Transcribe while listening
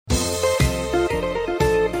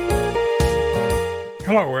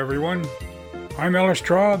Hello, everyone. I'm Ellis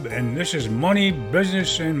Traub, and this is Money,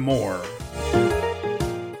 Business, and More.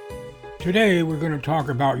 Today, we're going to talk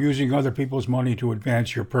about using other people's money to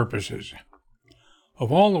advance your purposes.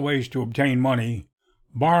 Of all the ways to obtain money,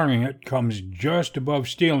 borrowing it comes just above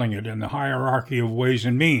stealing it in the hierarchy of ways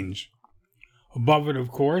and means. Above it,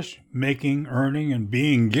 of course, making, earning, and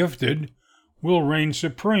being gifted will reign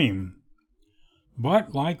supreme.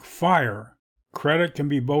 But like fire, credit can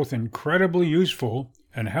be both incredibly useful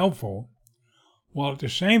and helpful, while at the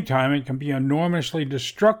same time it can be enormously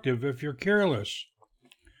destructive if you're careless.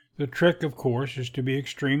 The trick, of course, is to be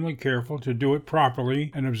extremely careful to do it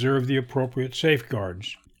properly and observe the appropriate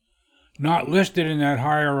safeguards. Not listed in that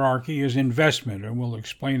hierarchy is investment, and we'll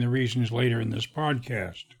explain the reasons later in this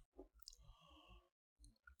podcast.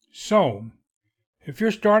 So, if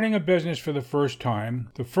you're starting a business for the first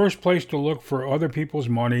time, the first place to look for other people's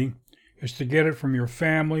money is to get it from your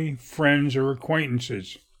family, friends, or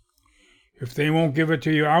acquaintances. If they won't give it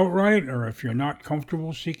to you outright, or if you're not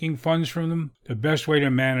comfortable seeking funds from them, the best way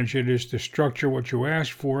to manage it is to structure what you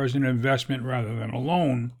ask for as an investment rather than a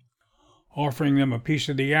loan. Offering them a piece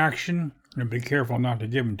of the action, and be careful not to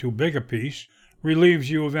give them too big a piece, relieves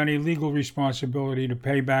you of any legal responsibility to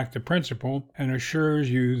pay back the principal and assures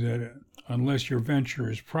you that unless your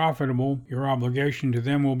venture is profitable, your obligation to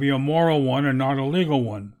them will be a moral one and not a legal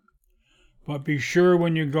one. But be sure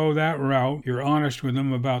when you go that route, you're honest with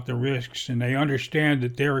them about the risks and they understand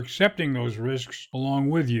that they're accepting those risks along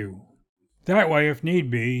with you. That way, if need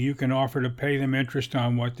be, you can offer to pay them interest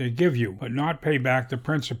on what they give you, but not pay back the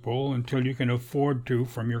principal until you can afford to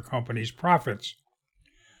from your company's profits.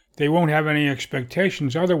 They won't have any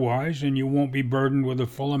expectations otherwise, and you won't be burdened with the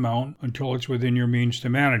full amount until it's within your means to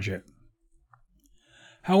manage it.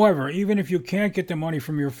 However, even if you can't get the money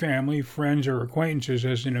from your family, friends, or acquaintances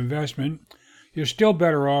as an investment, you're still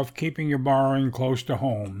better off keeping your borrowing close to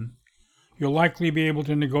home. You'll likely be able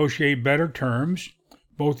to negotiate better terms,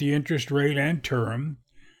 both the interest rate and term,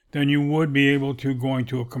 than you would be able to going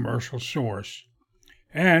to a commercial source.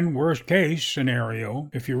 And, worst case scenario,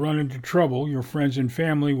 if you run into trouble, your friends and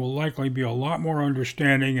family will likely be a lot more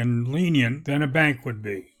understanding and lenient than a bank would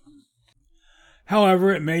be.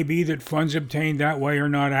 However, it may be that funds obtained that way are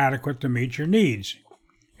not adequate to meet your needs.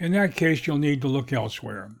 In that case, you'll need to look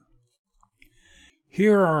elsewhere.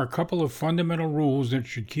 Here are a couple of fundamental rules that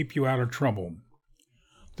should keep you out of trouble.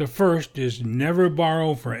 The first is never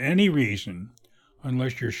borrow for any reason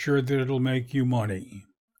unless you're sure that it'll make you money.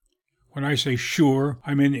 When I say sure,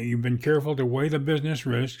 I mean that you've been careful to weigh the business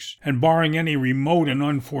risks, and barring any remote and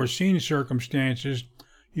unforeseen circumstances,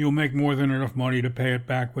 you'll make more than enough money to pay it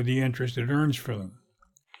back with the interest it earns for them.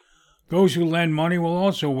 Those who lend money will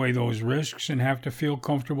also weigh those risks and have to feel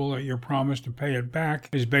comfortable that your promise to pay it back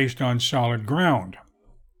is based on solid ground.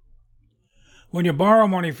 When you borrow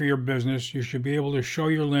money for your business, you should be able to show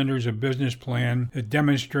your lenders a business plan that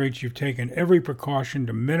demonstrates you've taken every precaution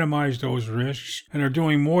to minimize those risks and are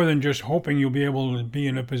doing more than just hoping you'll be able to be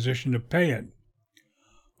in a position to pay it.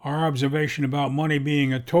 Our observation about money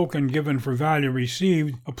being a token given for value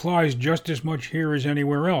received applies just as much here as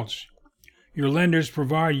anywhere else. Your lenders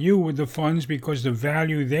provide you with the funds because the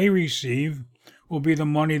value they receive will be the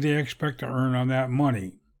money they expect to earn on that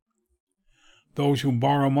money. Those who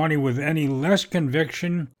borrow money with any less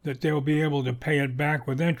conviction that they'll be able to pay it back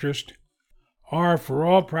with interest are, for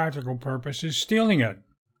all practical purposes, stealing it.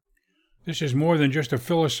 This is more than just a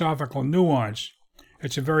philosophical nuance.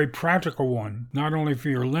 It's a very practical one, not only for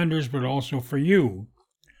your lenders but also for you.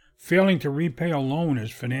 Failing to repay a loan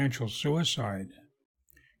is financial suicide.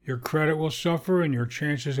 Your credit will suffer and your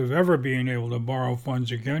chances of ever being able to borrow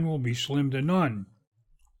funds again will be slim to none.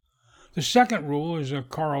 The second rule is a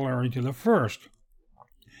corollary to the first.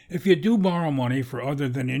 If you do borrow money for other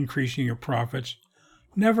than increasing your profits,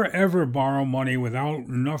 never ever borrow money without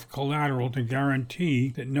enough collateral to guarantee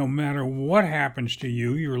that no matter what happens to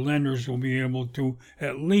you, your lenders will be able to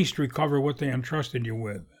at least recover what they entrusted you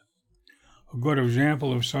with. A good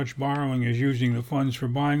example of such borrowing is using the funds for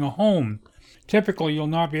buying a home. Typically, you'll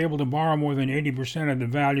not be able to borrow more than 80% of the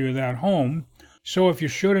value of that home, so if you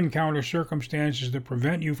should encounter circumstances that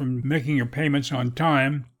prevent you from making your payments on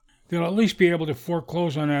time, they'll at least be able to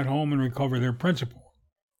foreclose on that home and recover their principal.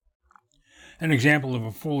 An example of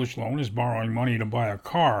a foolish loan is borrowing money to buy a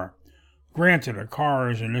car. Granted, a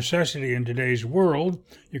car is a necessity in today's world.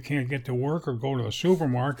 You can't get to work or go to the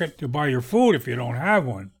supermarket to buy your food if you don't have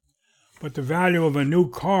one. But the value of a new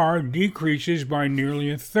car decreases by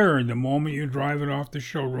nearly a third the moment you drive it off the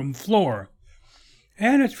showroom floor.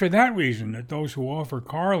 And it's for that reason that those who offer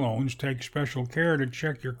car loans take special care to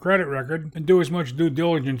check your credit record and do as much due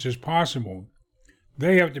diligence as possible.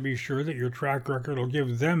 They have to be sure that your track record will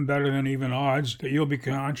give them better than even odds that you'll be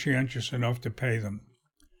conscientious enough to pay them.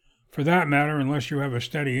 For that matter, unless you have a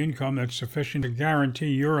steady income that's sufficient to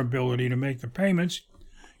guarantee your ability to make the payments,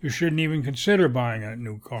 you shouldn't even consider buying a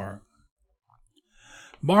new car.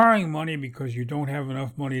 Borrowing money because you don't have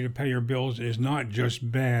enough money to pay your bills is not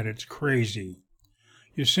just bad, it's crazy.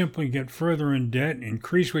 You simply get further in debt,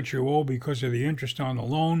 increase what you owe because of the interest on the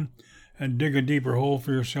loan, and dig a deeper hole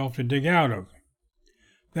for yourself to dig out of.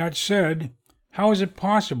 That said, how is it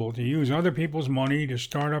possible to use other people's money to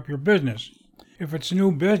start up your business? If it's a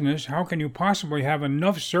new business, how can you possibly have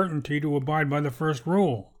enough certainty to abide by the first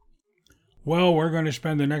rule? Well, we're going to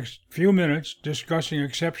spend the next few minutes discussing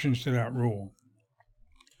exceptions to that rule.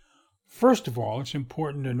 First of all, it's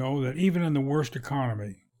important to know that even in the worst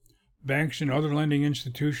economy, banks and other lending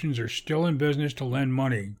institutions are still in business to lend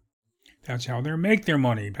money. That's how they make their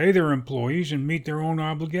money, pay their employees, and meet their own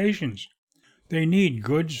obligations. They need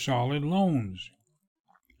good, solid loans.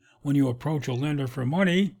 When you approach a lender for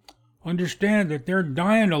money, understand that they're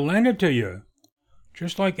dying to lend it to you.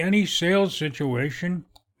 Just like any sales situation,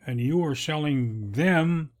 and you are selling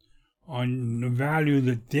them on the value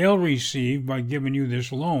that they'll receive by giving you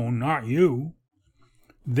this loan, not you.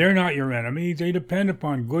 They're not your enemy. They depend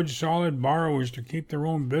upon good, solid borrowers to keep their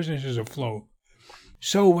own businesses afloat.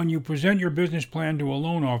 So when you present your business plan to a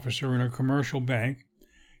loan officer in a commercial bank,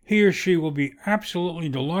 he or she will be absolutely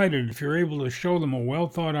delighted if you're able to show them a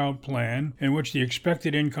well-thought-out plan in which the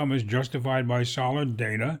expected income is justified by solid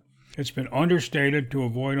data, it's been understated to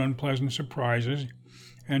avoid unpleasant surprises,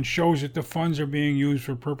 and shows that the funds are being used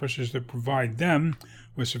for purposes that provide them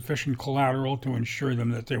with sufficient collateral to ensure them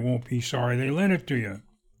that they won't be sorry they lent it to you.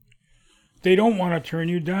 They don't want to turn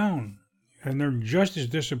you down, and they're just as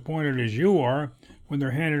disappointed as you are when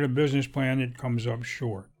they're handed a business plan that comes up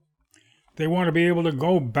short. They want to be able to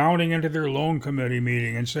go bounding into their loan committee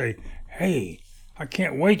meeting and say, "Hey, I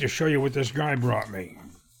can't wait to show you what this guy brought me."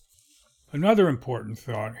 Another important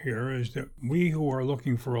thought here is that we who are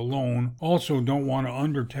looking for a loan also don't want to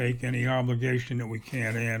undertake any obligation that we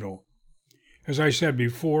can't handle. As I said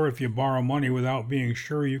before, if you borrow money without being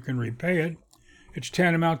sure you can repay it, it's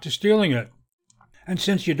tantamount to stealing it. And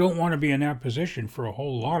since you don't want to be in that position for a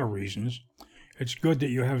whole lot of reasons, it's good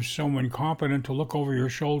that you have someone competent to look over your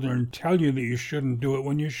shoulder and tell you that you shouldn't do it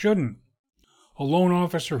when you shouldn't. A loan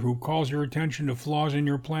officer who calls your attention to flaws in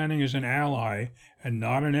your planning is an ally and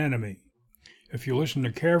not an enemy. If you listen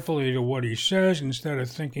carefully to what he says instead of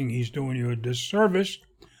thinking he's doing you a disservice,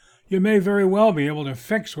 you may very well be able to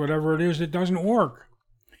fix whatever it is that doesn't work.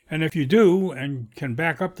 And if you do, and can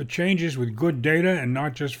back up the changes with good data and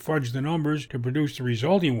not just fudge the numbers to produce the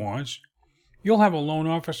result he wants, you'll have a loan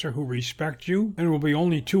officer who respects you and will be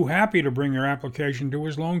only too happy to bring your application to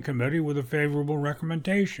his loan committee with a favorable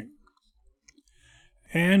recommendation.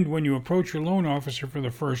 And when you approach your loan officer for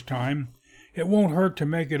the first time, it won't hurt to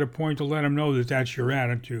make it a point to let him know that that's your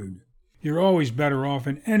attitude. You're always better off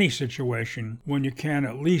in any situation when you can,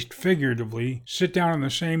 at least figuratively, sit down on the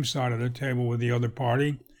same side of the table with the other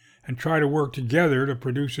party and try to work together to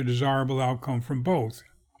produce a desirable outcome from both.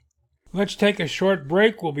 Let's take a short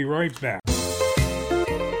break. We'll be right back.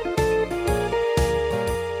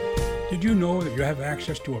 Did you know that you have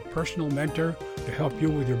access to a personal mentor to help you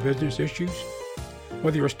with your business issues?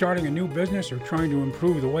 Whether you're starting a new business or trying to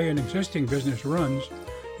improve the way an existing business runs,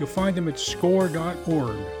 you'll find them at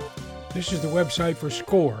SCORE.org. This is the website for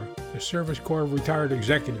SCORE, the Service Corps of Retired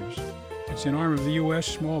Executives. It's an arm of the U.S.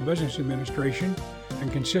 Small Business Administration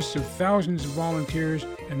and consists of thousands of volunteers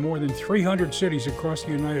in more than 300 cities across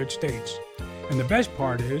the United States. And the best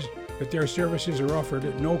part is that their services are offered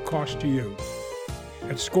at no cost to you.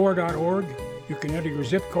 At SCORE.org, you can enter your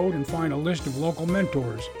zip code and find a list of local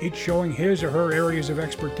mentors, each showing his or her areas of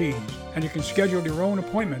expertise, and you can schedule your own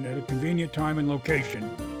appointment at a convenient time and location.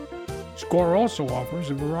 SCORE also offers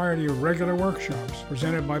a variety of regular workshops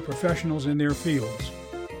presented by professionals in their fields.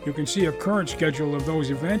 You can see a current schedule of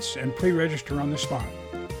those events and pre-register on the spot.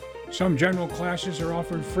 Some general classes are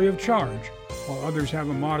offered free of charge, while others have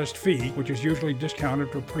a modest fee, which is usually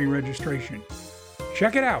discounted for pre-registration.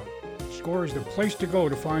 Check it out. SCORE is the place to go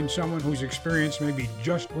to find someone whose experience may be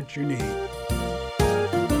just what you need.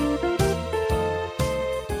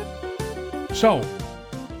 So,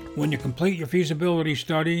 when you complete your feasibility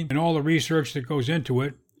study and all the research that goes into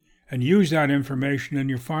it, and use that information in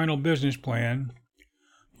your final business plan,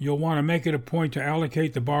 you'll want to make it a point to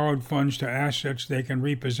allocate the borrowed funds to assets they can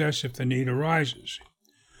repossess if the need arises.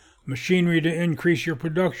 Machinery to increase your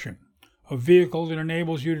production, a vehicle that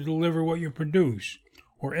enables you to deliver what you produce,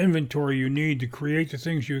 or inventory you need to create the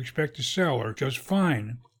things you expect to sell are just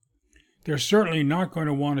fine. They're certainly not going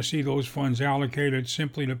to want to see those funds allocated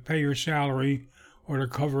simply to pay your salary or to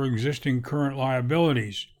cover existing current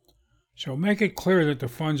liabilities. So make it clear that the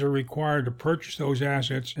funds are required to purchase those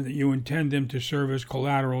assets and that you intend them to serve as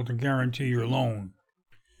collateral to guarantee your loan.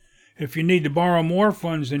 If you need to borrow more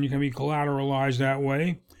funds than you can be collateralized that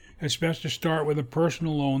way, it's best to start with a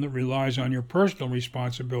personal loan that relies on your personal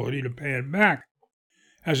responsibility to pay it back.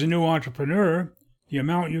 As a new entrepreneur, the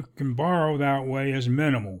amount you can borrow that way is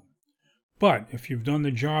minimal. But if you've done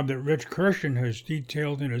the job that Rich Kirshen has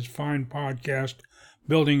detailed in his fine podcast,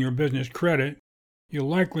 Building Your Business Credit, you'll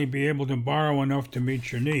likely be able to borrow enough to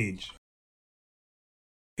meet your needs.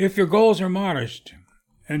 If your goals are modest,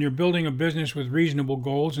 and you're building a business with reasonable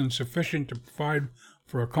goals and sufficient to provide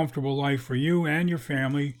for a comfortable life for you and your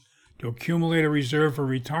family, to accumulate a reserve for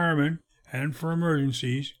retirement and for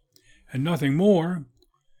emergencies, and nothing more,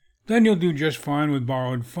 then you'll do just fine with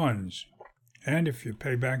borrowed funds. And if you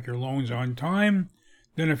pay back your loans on time,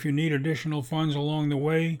 then if you need additional funds along the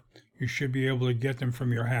way, you should be able to get them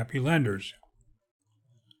from your happy lenders.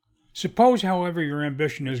 Suppose, however, your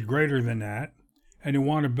ambition is greater than that, and you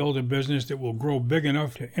want to build a business that will grow big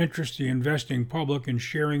enough to interest the investing public in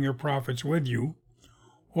sharing your profits with you,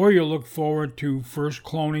 or you look forward to first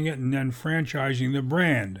cloning it and then franchising the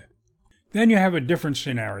brand. Then you have a different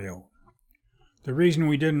scenario. The reason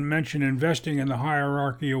we didn't mention investing in the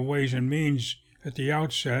hierarchy of ways and means at the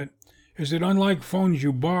outset is that unlike funds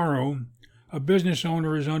you borrow, a business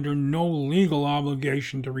owner is under no legal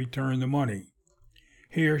obligation to return the money.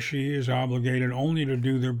 He or she is obligated only to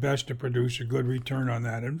do their best to produce a good return on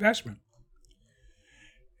that investment.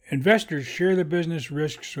 Investors share the business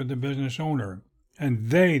risks with the business owner, and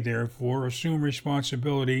they, therefore, assume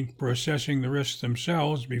responsibility for assessing the risks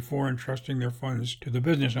themselves before entrusting their funds to the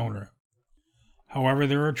business owner. However,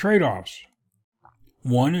 there are trade-offs.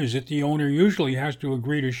 One is that the owner usually has to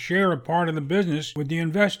agree to share a part of the business with the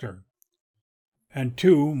investor. And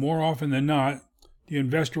two, more often than not, the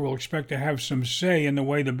investor will expect to have some say in the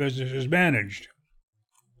way the business is managed.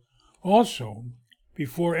 Also,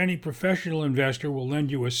 before any professional investor will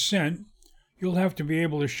lend you a cent, you'll have to be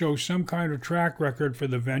able to show some kind of track record for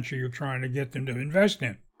the venture you're trying to get them to invest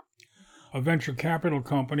in. A venture capital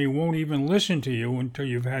company won't even listen to you until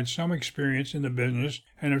you've had some experience in the business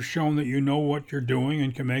and have shown that you know what you're doing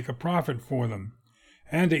and can make a profit for them,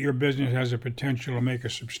 and that your business has the potential to make a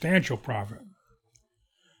substantial profit.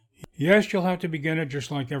 Yes, you'll have to begin it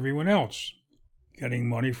just like everyone else, getting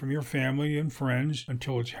money from your family and friends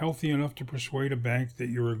until it's healthy enough to persuade a bank that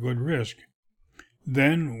you're a good risk.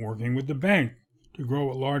 Then working with the bank to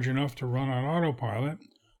grow it large enough to run on autopilot,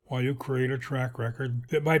 while you create a track record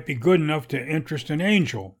that might be good enough to interest an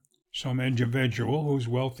angel, some individual who's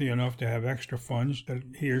wealthy enough to have extra funds that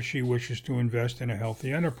he or she wishes to invest in a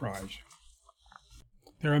healthy enterprise.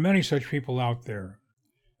 There are many such people out there,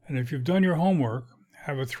 and if you've done your homework,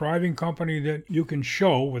 have a thriving company that you can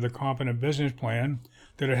show with a competent business plan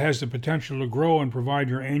that it has the potential to grow and provide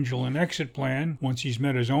your angel an exit plan once he's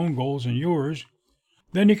met his own goals and yours,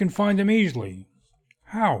 then you can find them easily.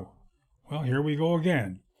 How? Well, here we go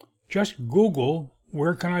again. Just Google,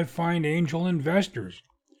 where can I find angel investors?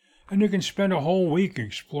 And you can spend a whole week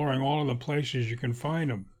exploring all of the places you can find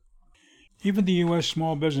them. Even the U.S.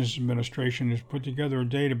 Small Business Administration has put together a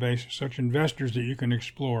database of such investors that you can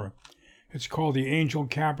explore. It's called the Angel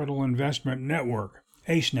Capital Investment Network,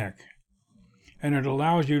 ACENEC. And it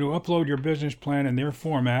allows you to upload your business plan in their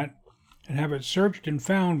format and have it searched and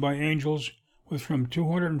found by angels with from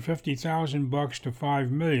 $250,000 to $5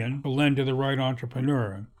 million to lend to the right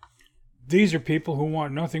entrepreneur. These are people who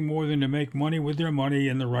want nothing more than to make money with their money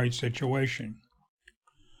in the right situation.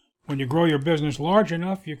 When you grow your business large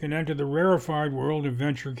enough, you can enter the rarefied world of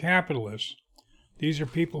venture capitalists. These are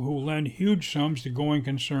people who lend huge sums to going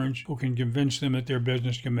concerns who can convince them that their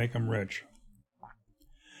business can make them rich.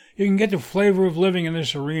 You can get the flavor of living in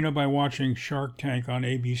this arena by watching Shark Tank on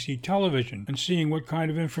ABC television and seeing what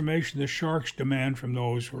kind of information the sharks demand from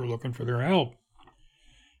those who are looking for their help.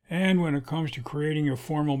 And when it comes to creating your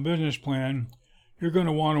formal business plan, you're going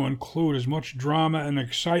to want to include as much drama and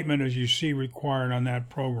excitement as you see required on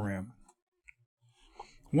that program.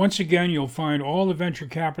 Once again, you'll find all the venture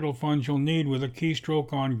capital funds you'll need with a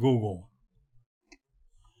keystroke on Google.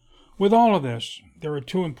 With all of this, there are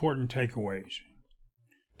two important takeaways.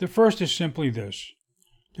 The first is simply this.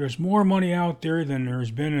 There's more money out there than there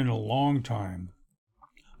has been in a long time.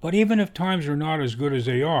 But even if times are not as good as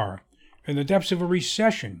they are, in the depths of a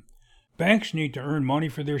recession, banks need to earn money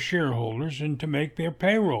for their shareholders and to make their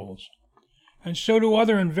payrolls. And so do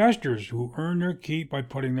other investors who earn their keep by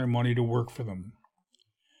putting their money to work for them.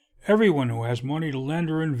 Everyone who has money to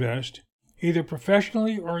lend or invest, either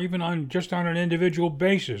professionally or even just on an individual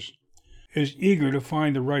basis, is eager to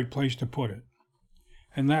find the right place to put it.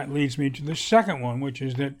 And that leads me to the second one, which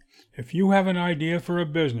is that if you have an idea for a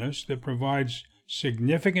business that provides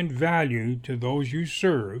significant value to those you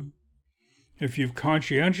serve, if you've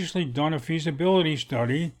conscientiously done a feasibility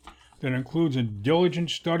study that includes a diligent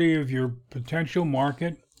study of your potential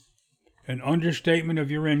market, an understatement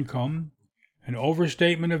of your income, an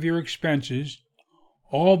overstatement of your expenses,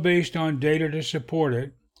 all based on data to support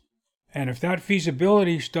it, and if that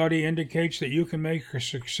feasibility study indicates that you can make a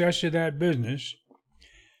success of that business,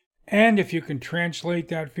 and if you can translate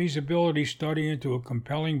that feasibility study into a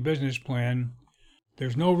compelling business plan,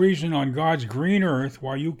 there's no reason on God's green earth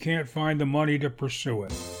why you can't find the money to pursue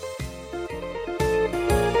it.